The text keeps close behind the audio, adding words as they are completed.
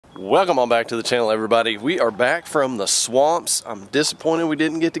Welcome on back to the channel, everybody. We are back from the swamps. I'm disappointed we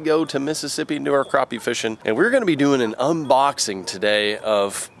didn't get to go to Mississippi and do our crappie fishing. And we're going to be doing an unboxing today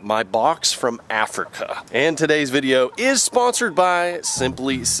of my box from Africa. And today's video is sponsored by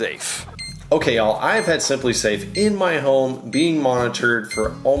Simply Safe. Okay, y'all, I've had Simply Safe in my home being monitored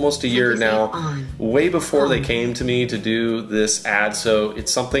for almost a year now, way before they came to me to do this ad, so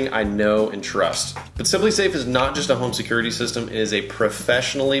it's something I know and trust. But Simply Safe is not just a home security system, it is a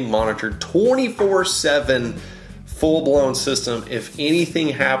professionally monitored 24/7 full-blown system. If anything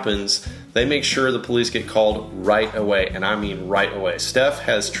happens, they make sure the police get called right away, and I mean right away. Steph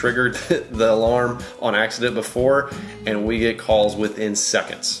has triggered the alarm on accident before, and we get calls within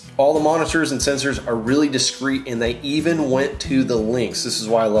seconds. All the monitors and sensors are really discreet, and they even went to the links. This is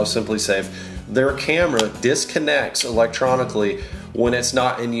why I love Simply Safe. Their camera disconnects electronically when it's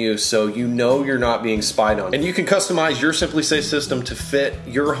not in use, so you know you're not being spied on. And you can customize your Simply Safe system to fit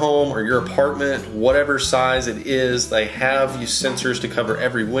your home or your apartment, whatever size it is. They have sensors to cover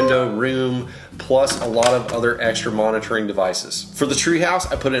every window, room, plus a lot of other extra monitoring devices. For the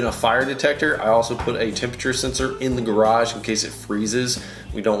treehouse, I put in a fire detector. I also put a temperature sensor in the garage in case it freezes.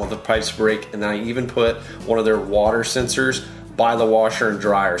 We don't want the pipes to break. And then I even put one of their water sensors by the washer and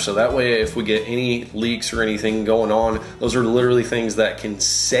dryer, so that way if we get any leaks or anything going on, those are literally things that can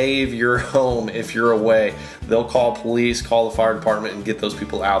save your home if you're away. They'll call police, call the fire department, and get those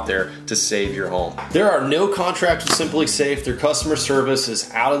people out there to save your home. There are no contracts with Simply Safe. Their customer service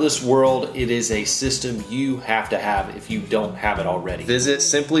is out of this world. It is a system you have to have if you don't have it already. Visit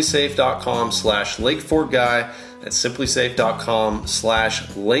simplysafe.com/LakeForkGuy. That's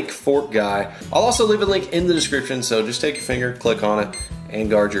simplysafe.com/LakeForkGuy. I'll also leave a link in the description, so just take your finger, click on it, and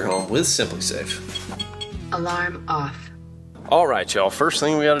guard your home with Simply Safe. Alarm off. All right, y'all, first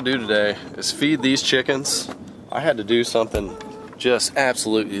thing we gotta do today is feed these chickens. I had to do something just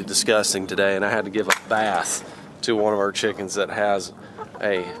absolutely disgusting today, and I had to give a bath to one of our chickens that has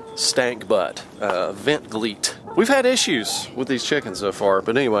a stank butt, vent gleat. We've had issues with these chickens so far,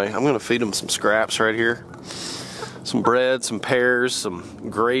 but anyway, I'm gonna feed them some scraps right here. Some bread, some pears, some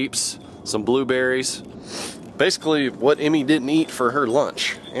grapes, some blueberries. Basically what Emmy didn't eat for her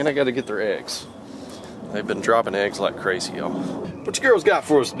lunch. And I gotta get their eggs. They've been dropping eggs like crazy, y'all. What you girls got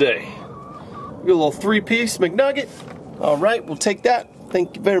for us today? We got a little 3-piece McNugget. All right, we'll take that.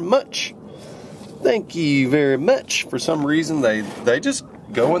 Thank you very much. Thank you very much. For some reason, they just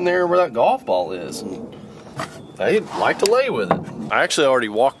go in there where that golf ball is. And they like to lay with it. I actually already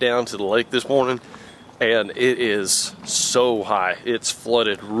walked down to the lake this morning, and it is so high. It's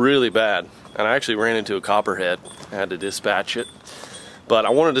flooded really bad. And I actually ran into a copperhead. I had to dispatch it. But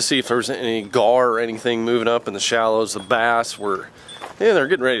I wanted to see if there was any gar or anything moving up in the shallows. The bass were, yeah, they're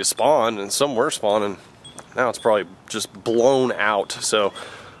getting ready to spawn, and some were spawning. Now it's probably just blown out. So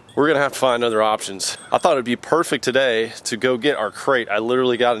we're gonna have to find other options. I thought it'd be perfect today to go get our crate. I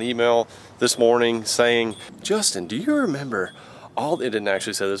literally got an email this morning saying, Justin, do you remember it didn't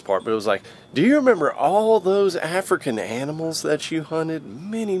actually say this part, but it was like, do you remember all those African animals that you hunted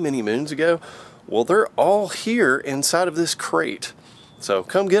many, many moons ago? Well, they're all here inside of this crate. So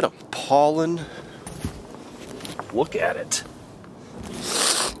come get them. Pollen. Look at it.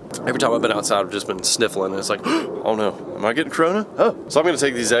 Every time I've been outside, I've just been sniffling, and it's like, oh no, am I getting corona? Oh. So I'm gonna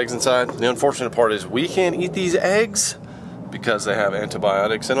take these eggs inside. The unfortunate part is we can't eat these eggs because they have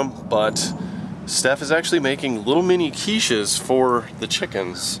antibiotics in them, but Steph is actually making little mini quiches for the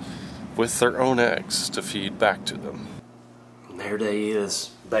chickens with their own eggs to feed back to them. And there they is,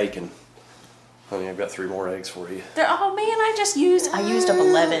 bacon. Honey, I've got 3 more eggs for you. Oh man, I used up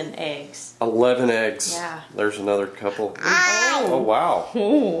 11 eggs. 11 eggs. Yeah. There's another couple. Oh wow.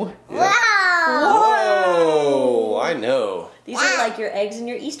 Oh. Yeah. Whoa! I know. These are like your eggs in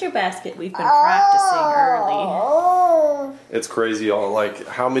your Easter basket. We've been practicing early. It's crazy, y'all. Like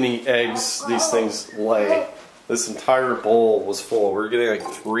how many eggs these things lay. This entire bowl was full. We're getting like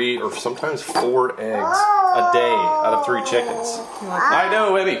 3 or sometimes 4 eggs a day out of 3 chickens. I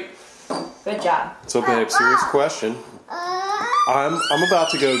know, Emmy. Good job. So, babe, serious question. I'm about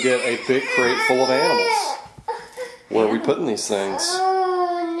to go get a big crate full of animals. Where are we putting these things?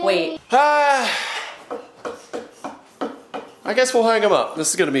 Wait. I guess we'll hang them up.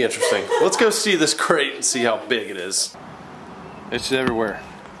 This is going to be interesting. Let's go see this crate and see how big it is. It's just everywhere.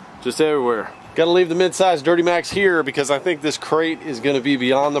 Just everywhere. Got to leave the mid-size Dirty Max here because I think this crate is going to be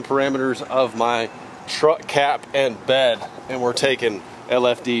beyond the parameters of my truck cap and bed. And we're taking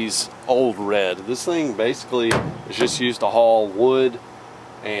LFD's Old Red. This thing basically is just used to haul wood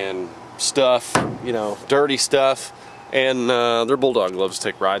and stuff, you know, dirty stuff. And their bulldog loves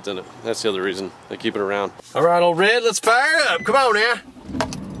to take rides in it. That's the other reason they keep it around. All right, Old Red, let's fire up. Come on now.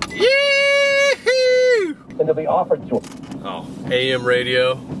 offered to. Oh, AM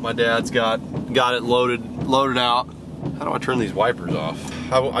radio. My dad's got it loaded out. How do I turn these wipers off?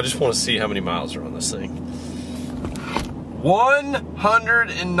 I just want to see how many miles are on this thing.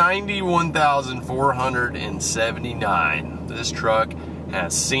 191,479. This truck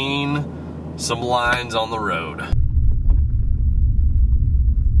has seen some lines on the road.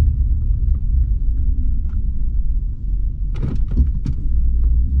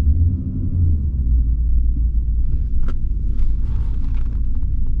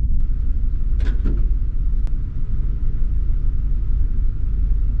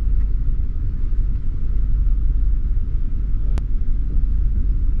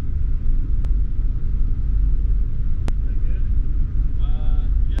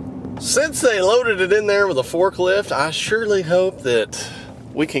 Since they loaded it in there with a forklift, I surely hope that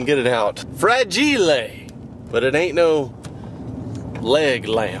we can get it out fragile. But it ain't no leg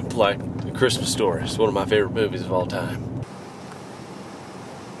lamp like A Christmas Story. It's one of my favorite movies of all time.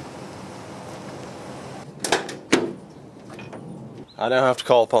 I now have to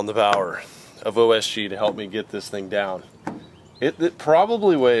call upon the power of OSG to help me get this thing down. It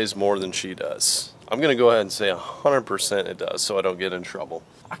probably weighs more than she does. I'm gonna go ahead and say 100% it does, so I don't get in trouble.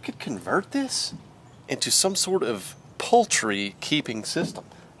 I could convert this into some sort of poultry keeping system.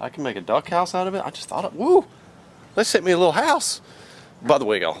 I can make a duck house out of it. I just thought, woo, they sent me a little house. By the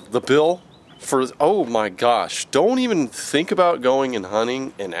way, y'all, the bill for, oh my gosh, don't even think about going and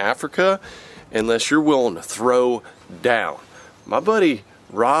hunting in Africa unless you're willing to throw down. My buddy,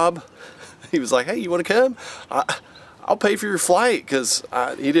 Rob, he was like, hey, you wanna come? I'll pay for your flight, because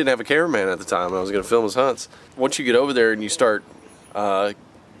he didn't have a cameraman at the time. I was gonna film his hunts. Once you get over there and you start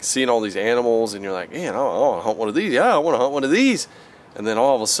seeing all these animals and you're like, man, I want to hunt one of these. Yeah, I want to hunt one of these. And then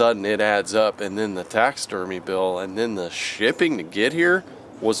all of a sudden it adds up, and then the taxidermy bill and then the shipping to get here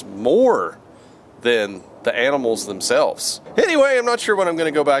was more than the animals themselves. Anyway, I'm not sure when I'm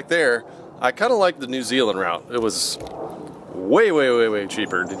going to go back there. I kind of like the New Zealand route. It was way, way, way, way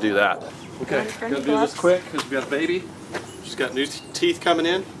cheaper to do that. Okay, gonna do this quick because we got a baby. She's got new teeth coming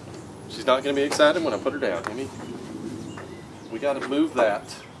in. She's not going to be excited when I put her down. We got to move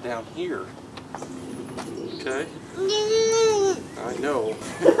that down here. Okay. I know.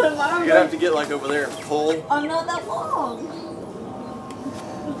 You're gonna have to get like over there and pull. I'm not that long.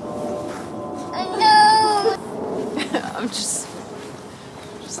 I'm just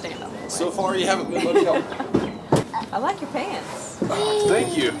stand up. So far you haven't been much help. I like your pants.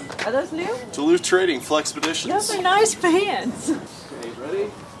 Thank you. Are those new? Duluth Trading Flexpeditions. Those are nice pants. Okay,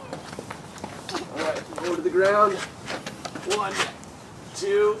 ready? Alright, go to the ground. 1,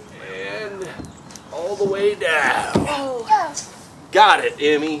 2, and all the way down. Oh. Got it,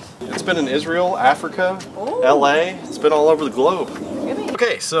 Emmy. It's been in Israel, Africa, LA. It's been all over the globe.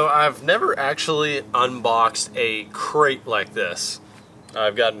 Okay, so I've never actually unboxed a crate like this.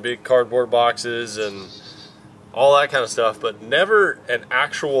 I've gotten big cardboard boxes and all that kind of stuff, but never an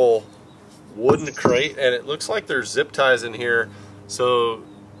actual wooden crate. And it looks like there's zip ties in here, so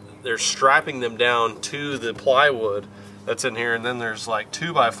they're strapping them down to the plywood that's in here, and then there's like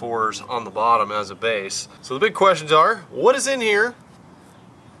 2x4s on the bottom as a base. So the big questions are, what is in here?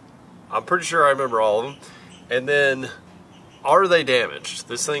 I'm pretty sure I remember all of them. And then, are they damaged?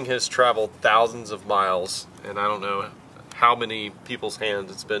 This thing has traveled thousands of miles, and I don't know how many people's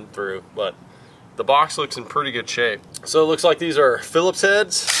hands it's been through, but the box looks in pretty good shape. So it looks like these are Phillips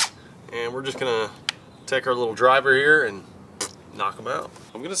heads, and we're just gonna take our little driver here and knock them out.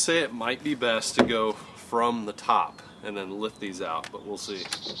 I'm gonna say it might be best to go from the top and then lift these out, but we'll see.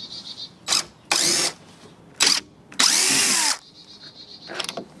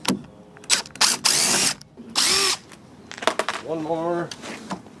 One more.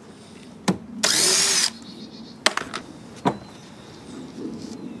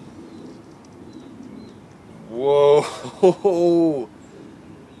 Whoa,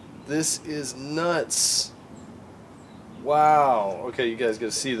 this is nuts. Wow, okay, you guys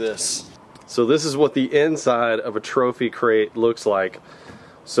gotta see this. So this is what the inside of a trophy crate looks like.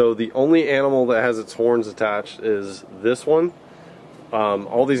 So the only animal that has its horns attached is this one.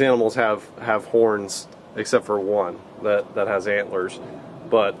 All these animals have horns except for one that has antlers.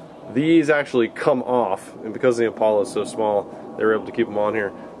 But these actually come off, and because the Impala is so small, they were able to keep them on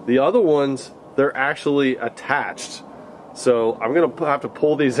here. The other ones, they're actually attached. So I'm gonna have to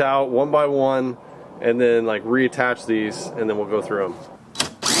pull these out one by one and then like reattach these, and then we'll go through them.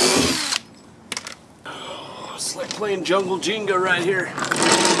 It's like playing jungle Jenga right here.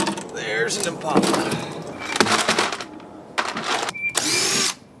 There's an Impala.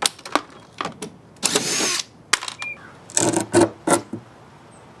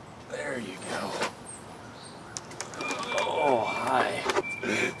 There you go.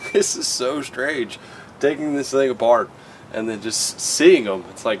 This is so strange. Taking this thing apart and then just seeing them.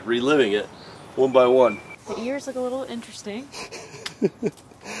 It's like reliving it one by one. The ears look a little interesting. The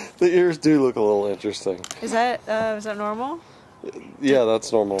ears do look a little interesting. Is that normal? Yeah,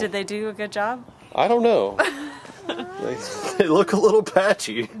 that's normal. Did they do a good job? I don't know. They look a little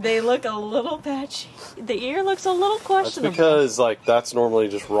patchy. They look a little patchy. The ear looks a little questionable. That's because like that's normally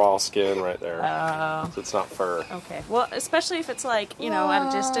just raw skin right there. Oh. So it's not fur. Okay. Well, especially if it's like, you know, at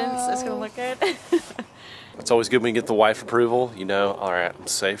a distance, it's gonna look good. It's always good when you get the wife approval. You know, all right, I'm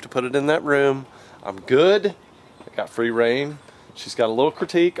safe to put it in that room. I'm good. I got free reign. She's got a little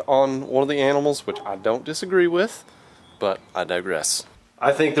critique on one of the animals, which I don't disagree with, but I digress.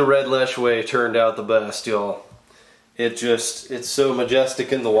 I think the red Leshway turned out the best, y'all. It's so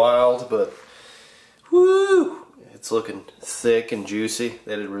majestic in the wild, but whoo, it's looking thick and juicy.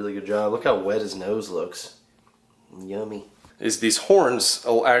 They did a really good job. Look how wet his nose looks. Yummy. These horns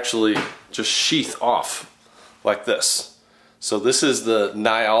will actually just sheath off like this. So this is the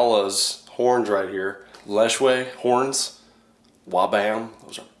Nyala's horns right here. Leshway horns. Wabam.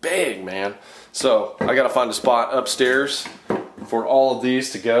 Those are big, man. So I gotta find a spot upstairs for all of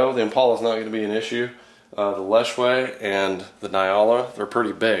these to go. The Impala's not gonna be an issue. The Leshway and the Nyala, they're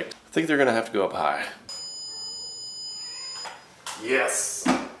pretty big. I think they're gonna have to go up high. Yes.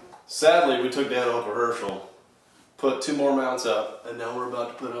 Sadly, we took down Uncle Herschel, put 2 more mounts up, and now we're about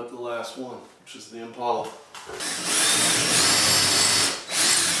to put up the last one, which is the Impala.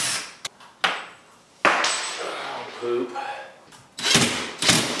 Oh, poop.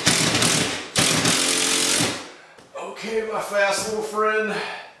 Okay, my fast little friend.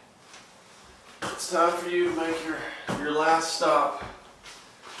 It's time for you to make your last stop.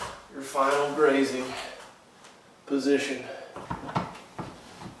 Your final grazing position.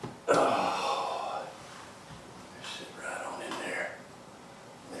 Oh, sit right on in there.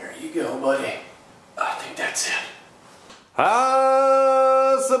 There you go, buddy. I think that's it.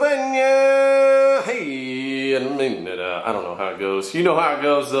 Hey, I don't know how it goes. You know how it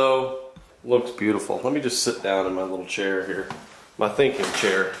goes, though. Looks beautiful. Let me just sit down in my little chair here. My thinking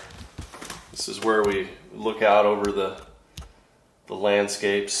chair. This is where we look out over the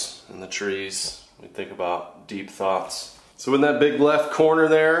landscapes and the trees. We think about deep thoughts. So in that big left corner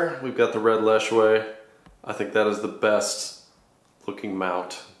there, we've got the red Leshway. I think that is the best looking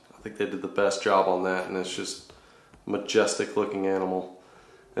mount. I think they did the best job on that, and it's just a majestic looking animal.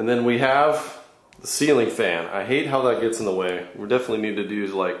 And then we have the ceiling fan. I hate how that gets in the way. We definitely need to do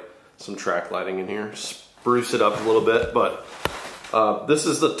like some track lighting in here, spruce it up a little bit, but this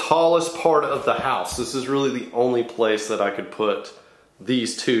is the tallest part of the house. This is really the only place that I could put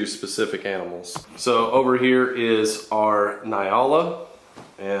these 2 specific animals. So over here is our Nyala,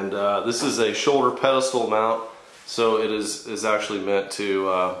 and this is a shoulder pedestal mount, so it is actually meant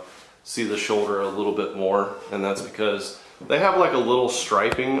to see the shoulder a little bit more, and that's because they have like a little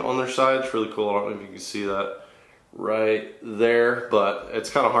striping on their side. It's really cool. I don't know if you can see that right there, but it's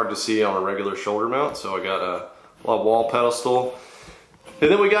kind of hard to see on a regular shoulder mount, so I got a wall pedestal. And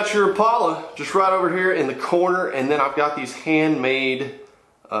then we got your Impala just right over here in the corner, and then I've got these handmade,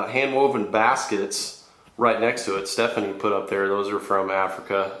 hand-woven baskets right next to it. Stephanie put up there. Those are from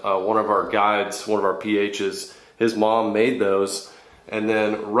Africa. One of our guides, one of our PHs, his mom made those. And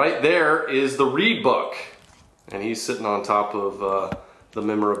then right there is the reed book, and he's sitting on top of the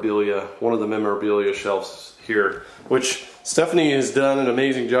memorabilia, one of the memorabilia shelves here, which Stephanie has done an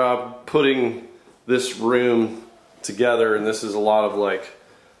amazing job putting this room together, and this is a lot of like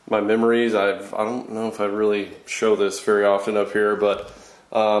my memories. I don't know if I really show this very often up here, but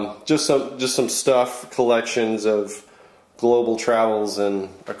just some stuff, collections of global travels and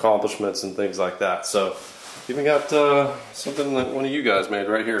accomplishments and things like that. So even got something that one of you guys made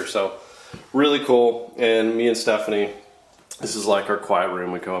right here, so really cool. And me and Stephanie, this is like our quiet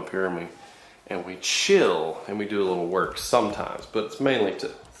room. We come up here and we chill and we do a little work sometimes, but it's mainly to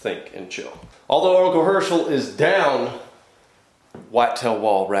think and chill. Although Uncle Herschel is down, whitetail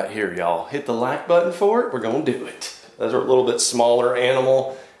wall right here, y'all. Hit the like button for it. We're gonna do it. Those are a little bit smaller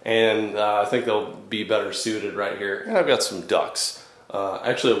animal, and I think they'll be better suited right here. And I've got some ducks.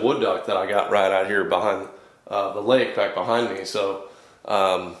 Actually a wood duck that I got right out here behind the lake back behind me. So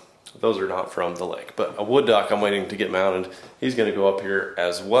those are not from the lake, but a wood duck I'm waiting to get mounted. He's gonna go up here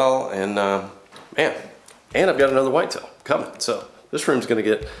as well. And man, and I've got another whitetail coming. So this room's gonna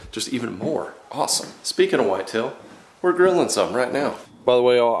get just even more awesome. Speaking of whitetail, we're grilling some right now. By the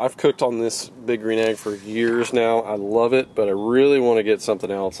way, y'all, I've cooked on this big green egg for years now. I love it, but I really want to get something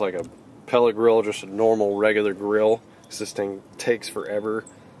else, like a pellet grill, just a normal, regular grill, because this thing takes forever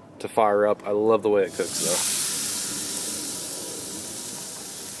to fire up. I love the way it cooks, though.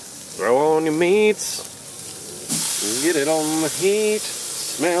 Throw on your meats. Get it on the heat.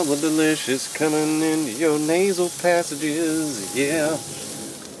 Smell the delicious coming into your nasal passages. Yeah.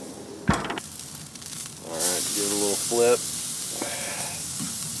 Alright, give it a little flip.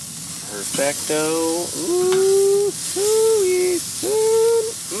 Perfecto. Ooh,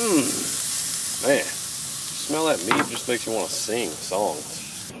 man, smell that meat just makes you want to sing songs.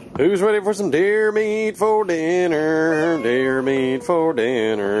 Who's ready for some deer meat for dinner? Deer meat for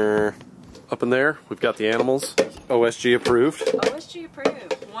dinner. Up in there, we've got the animals. OSG approved. OSG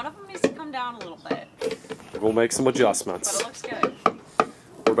approved. One of them needs to come down a little bit. We'll make some adjustments. But it looks good.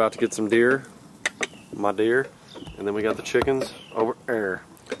 We're about to get some deer. My deer. And then we got the chickens over there.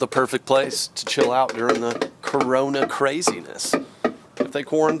 The perfect place to chill out during the corona craziness. If they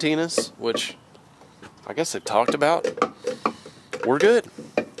quarantine us, which I guess they've talked about, we're good.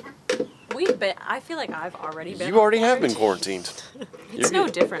 I feel like I've already been. You already have been quarantined. It's no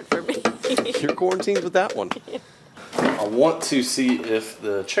different for me. You're quarantined with that one. I want to see if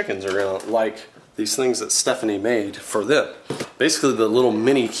the chickens are gonna like these things that Stephanie made for them. Basically the little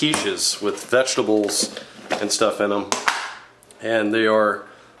mini quiches with vegetables and stuff in them. And they are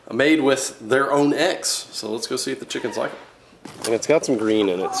made with their own eggs. So let's go see if the chickens like it. And it's got some green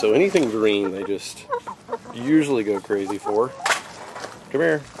in it, so anything green they just usually go crazy for. Come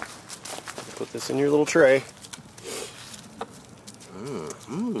here. Put this in your little tray.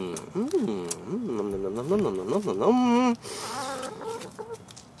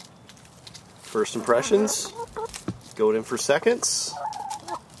 First impressions. Go it in for seconds.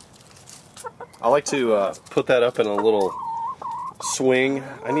 I like to put that up in a little swing.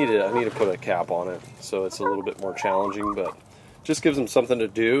 I need to put a cap on it so it's a little bit more challenging, but just gives them something to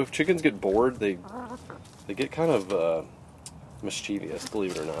do. If chickens get bored, they get kind of mischievous,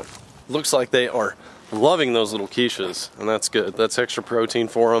 believe it or not. Looks like they are loving those little quiches, and that's good. That's extra protein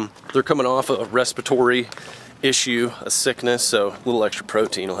for them. They're coming off a respiratory issue, a sickness, so a little extra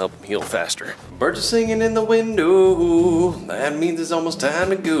protein will help them heal faster. Birds are singing in the window. That means it's almost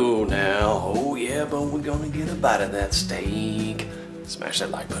time to go now. Oh yeah, but we're gonna get a bite of that steak. Smash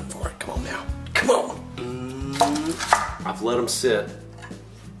that like button for it. Come on now. Come on. I've let them sit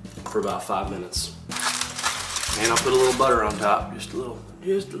for about 5 minutes. And I'll put a little butter on top, just a little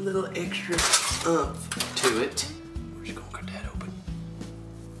extra to it. We're just gonna cut that open.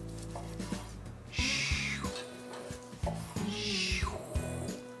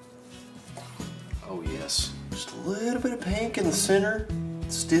 Oh yes, just a little bit of pink in the center,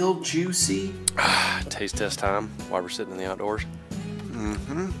 still juicy. Taste test time while we're sitting in the outdoors.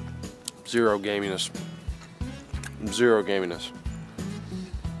 Zero gaminess. Zero gaminess.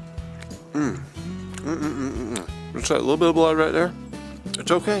 Just that little bit of blood right there.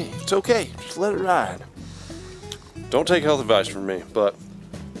 It's okay. It's okay. Just let it ride. Don't take health advice from me, but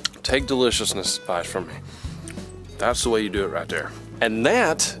take deliciousness advice from me. That's the way you do it right there. And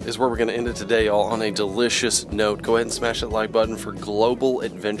that is where we're going to end it today, y'all, on a delicious note. Go ahead and smash that like button for global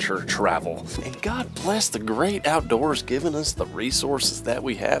adventure travel. And God bless the great outdoors giving us the resources that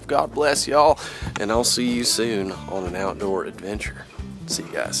we have. God bless y'all. And I'll see you soon on an outdoor adventure. See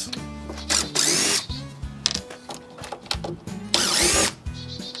you guys.